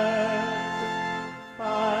bread,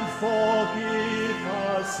 and forgive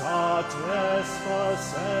us our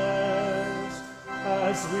trespasses,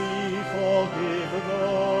 as we forgive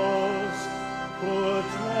those who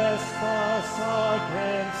trespass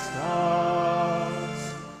against us.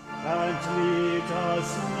 And lead us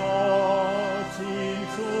not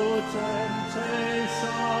into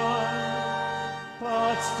temptation,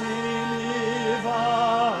 but deliver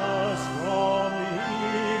us from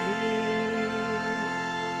evil.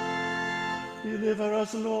 Deliver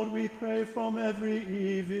us, Lord, we pray, from every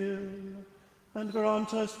evil, and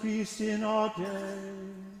grant us peace in our day.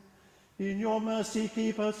 In your mercy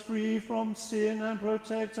keep us free from sin and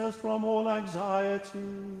protect us from all anxiety,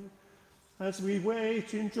 as we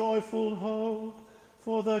wait in joyful hope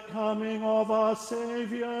for the coming of our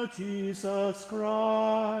Saviour, Jesus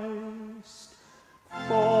Christ.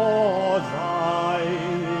 For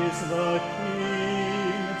thine is the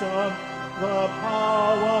kingdom, the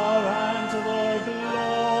power, and the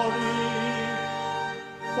glory,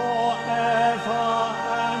 forever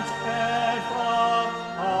and ever.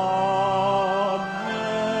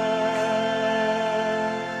 Amen.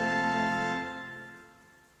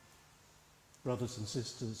 Brothers and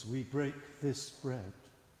sisters, we break this bread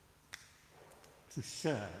to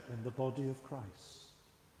share in the body of Christ.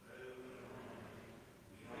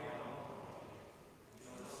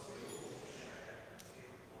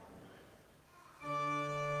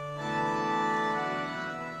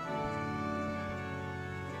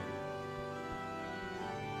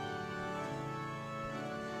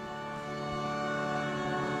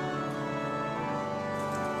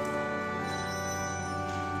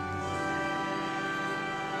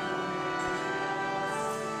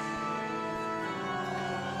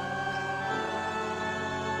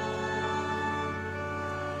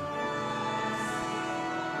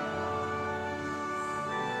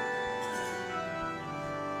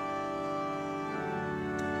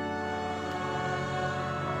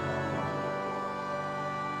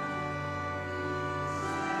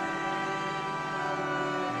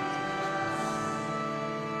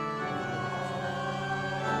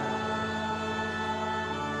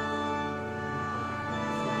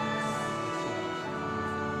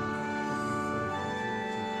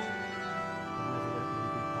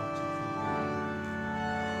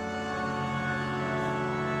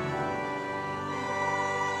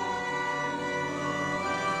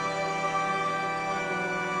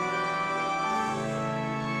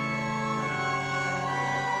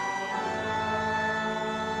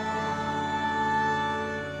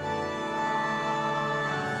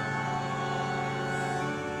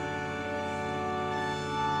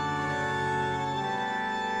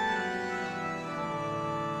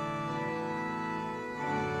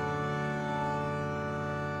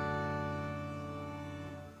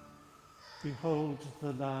 Behold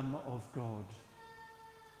the Lamb of God.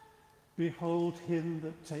 Behold him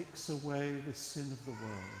that takes away the sin of the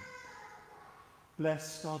world.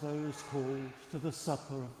 Blessed are those called to the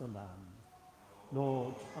supper of the Lamb.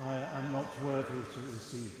 Lord, I am not worthy to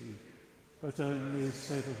receive you, but only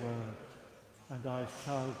say the word, and I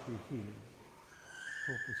shall be healed.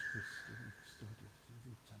 Corpus Christi in custodiis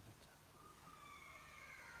vitam aeterna.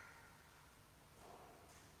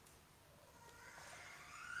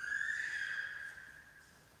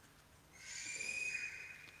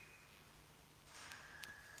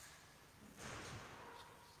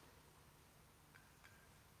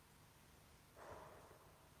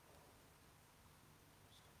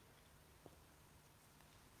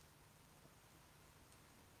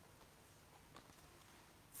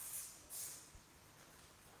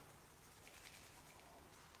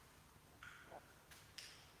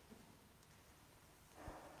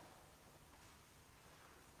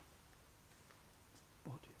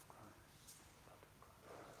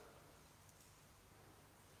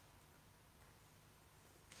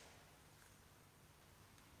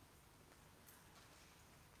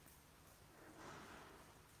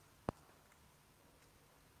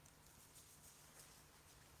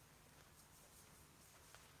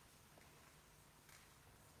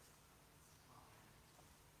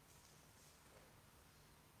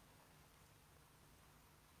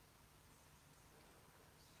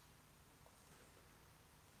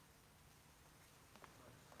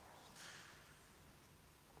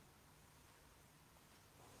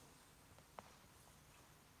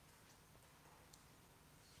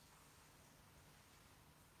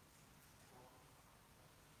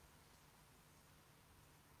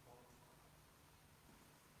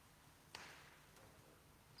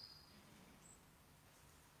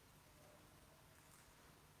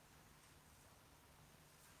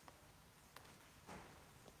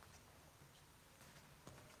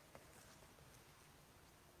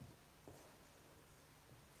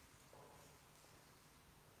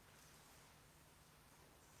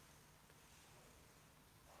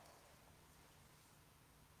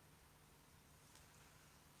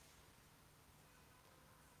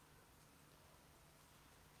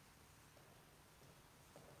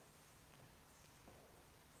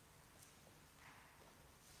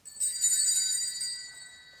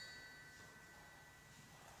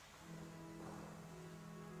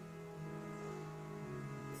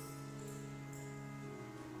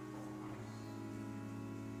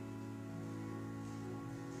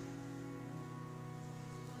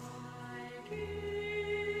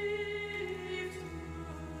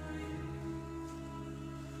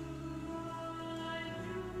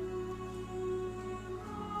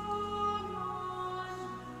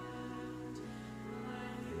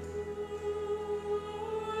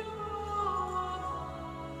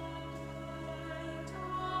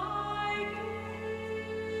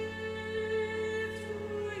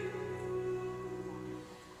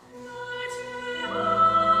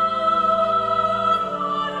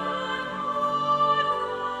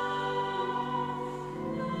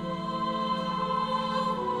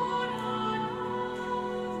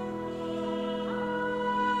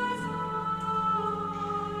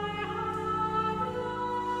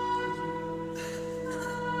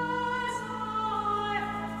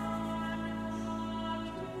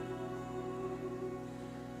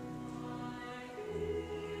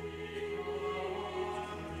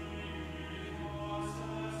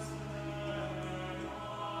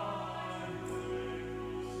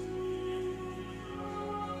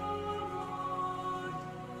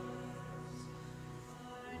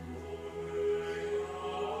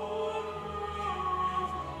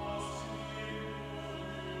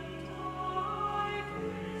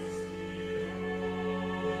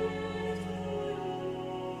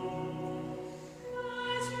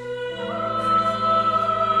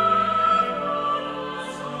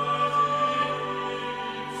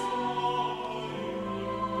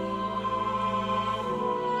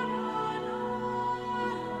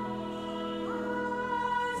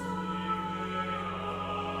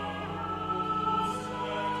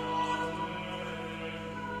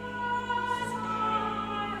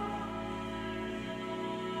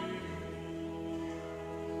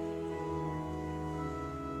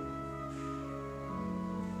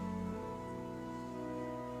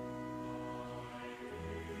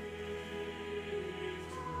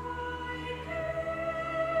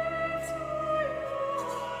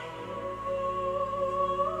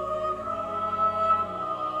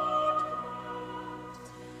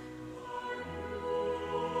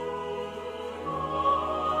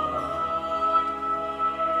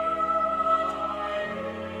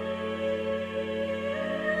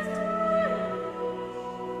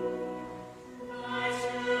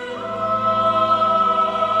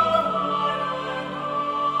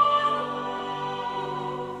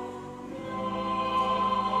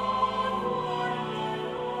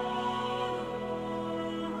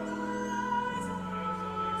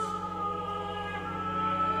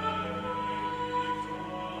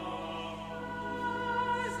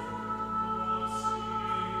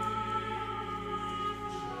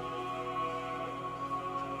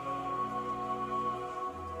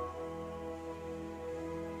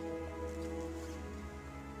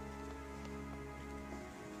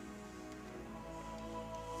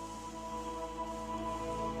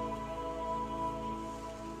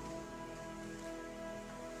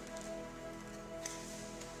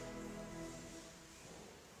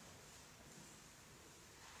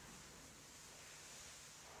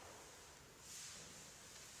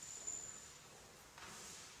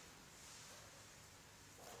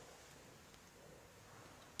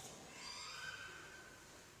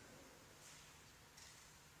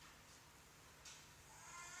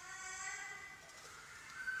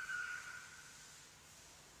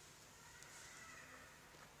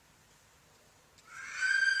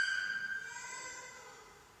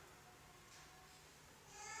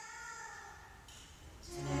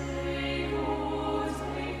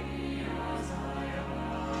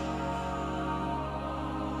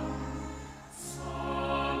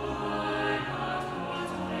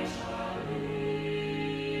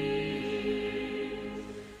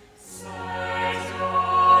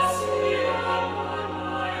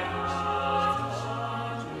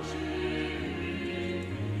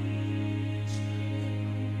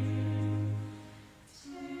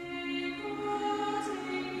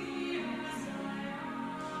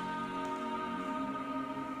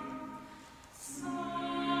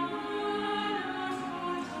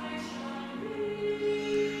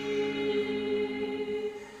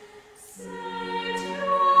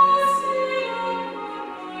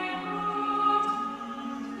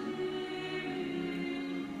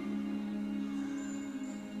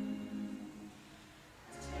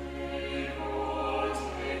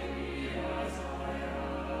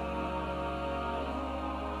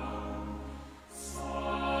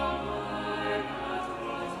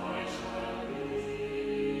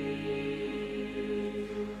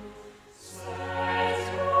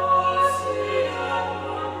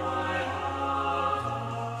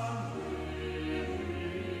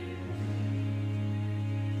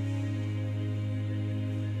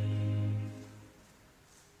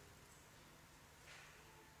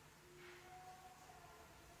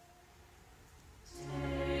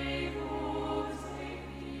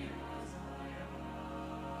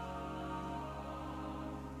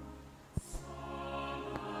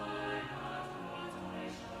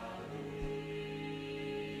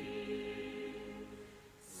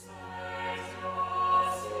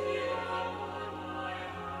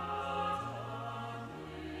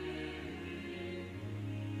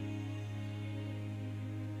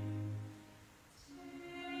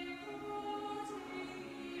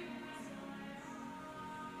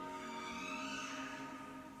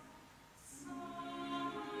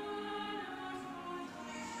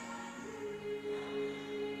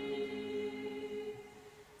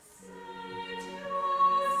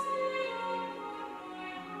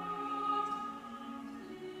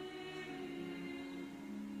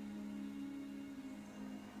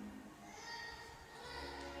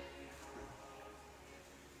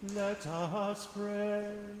 Let us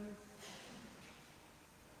pray.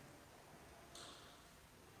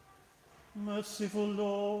 Merciful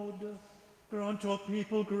Lord, grant your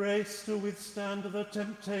people grace to withstand the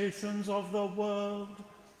temptations of the world,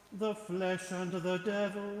 the flesh and the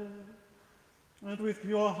devil, and with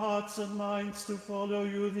pure hearts and minds to follow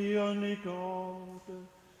you, the only God,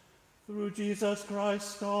 through Jesus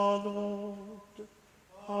Christ our Lord.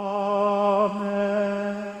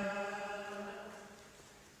 Amen.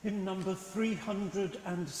 Hymn number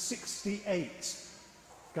 368,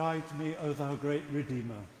 Guide Me, O Thou Great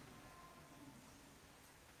Redeemer.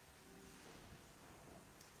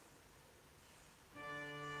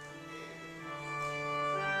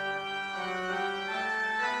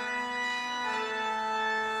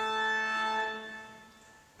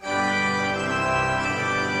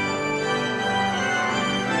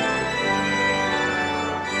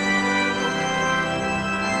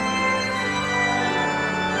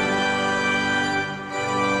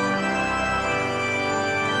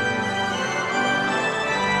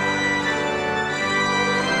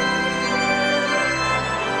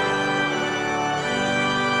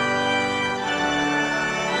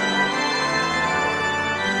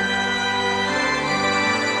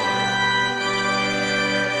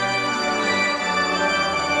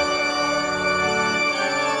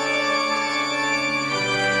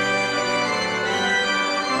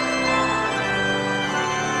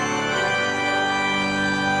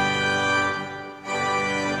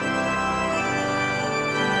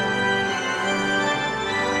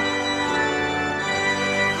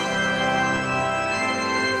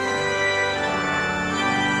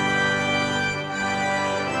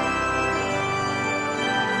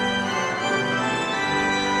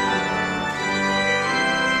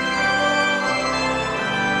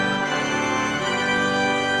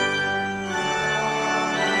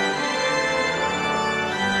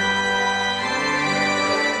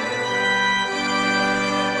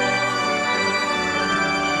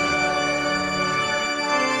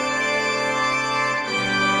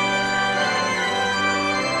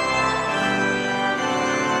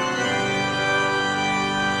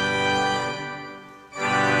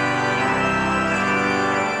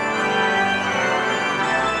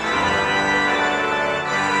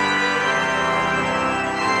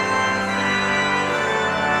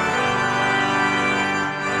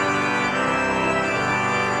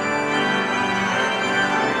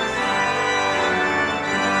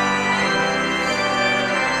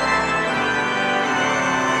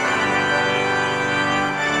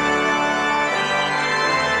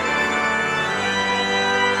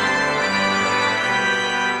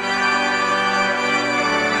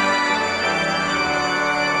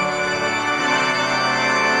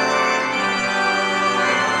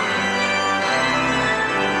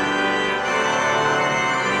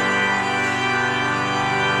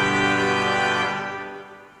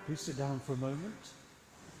 Sit down for a moment.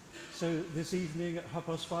 So this evening at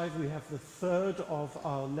 5:30 we have the third of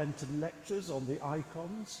our Lenten lectures on the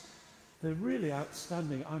icons. They're really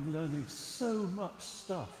outstanding. I'm learning so much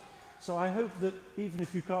stuff. So I hope that even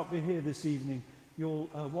if you can't be here this evening,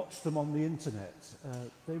 you'll watch them on the internet.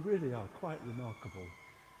 They really are quite remarkable.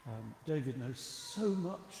 David knows so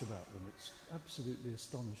much about them. It's absolutely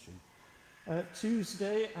astonishing.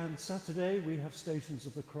 Tuesday and Saturday we have Stations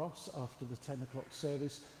of the Cross after the 10 o'clock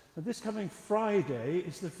service. And this coming Friday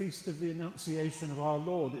is the Feast of the Annunciation of our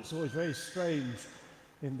Lord. It's always very strange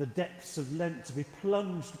in the depths of Lent to be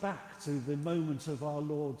plunged back to the moment of our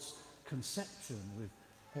Lord's conception with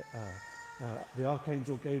the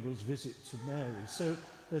Archangel Gabriel's visit to Mary. So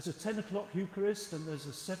there's a 10 o'clock Eucharist and there's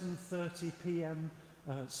a 7:30 p.m.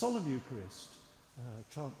 Solemn Eucharist.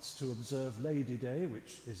 Chance to observe Lady Day,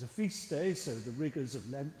 which is a feast day, so the rigours of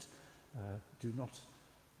Lent do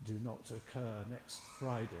not occur next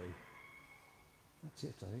Friday. That's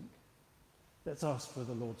it, I think. Let's ask for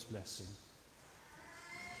the Lord's blessing.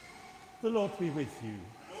 The Lord be with you.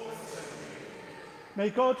 May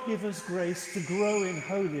God give us grace to grow in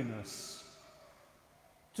holiness,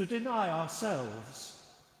 to deny ourselves,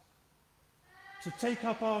 to take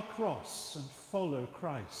up our cross and follow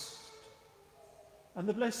Christ. And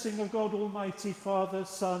the blessing of God Almighty, Father,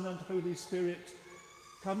 Son, and Holy Spirit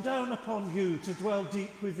come down upon you to dwell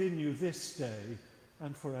deep within you this day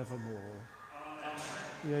and forevermore. Amen.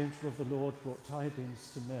 The angel of the Lord brought tidings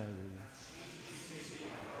to Mary.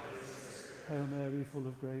 Hail Mary, full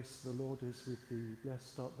of grace, the Lord is with thee.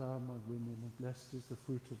 Blessed art thou among women, and blessed is the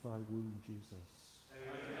fruit of thy womb, Jesus.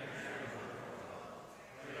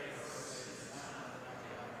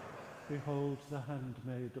 Behold the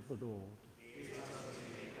handmaid of the Lord.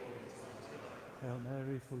 Hail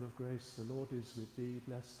Mary, full of grace, the Lord is with thee.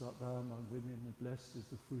 Blessed art thou among women, and blessed is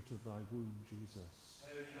the fruit of thy womb, Jesus.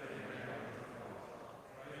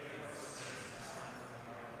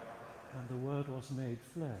 And the Word was made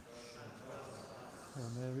flesh. Hail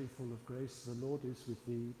Mary, full of grace, the Lord is with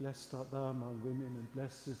thee. Blessed art thou among women, and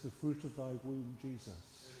blessed is the fruit of thy womb, Jesus.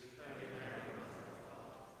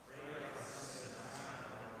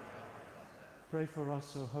 Pray for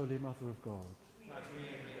us, O Holy Mother of God.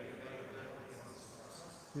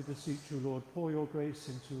 We beseech you, Lord, pour your grace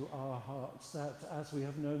into our hearts, that as we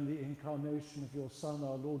have known the incarnation of your Son,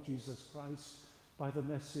 our Lord Jesus Christ, by the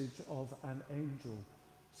message of an angel,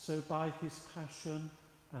 so by his passion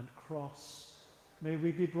and cross, may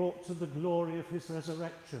we be brought to the glory of his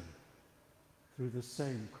resurrection through the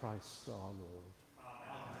same Christ our Lord.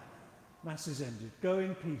 Amen. Mass is ended. Go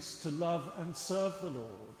in peace to love and serve the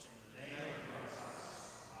Lord.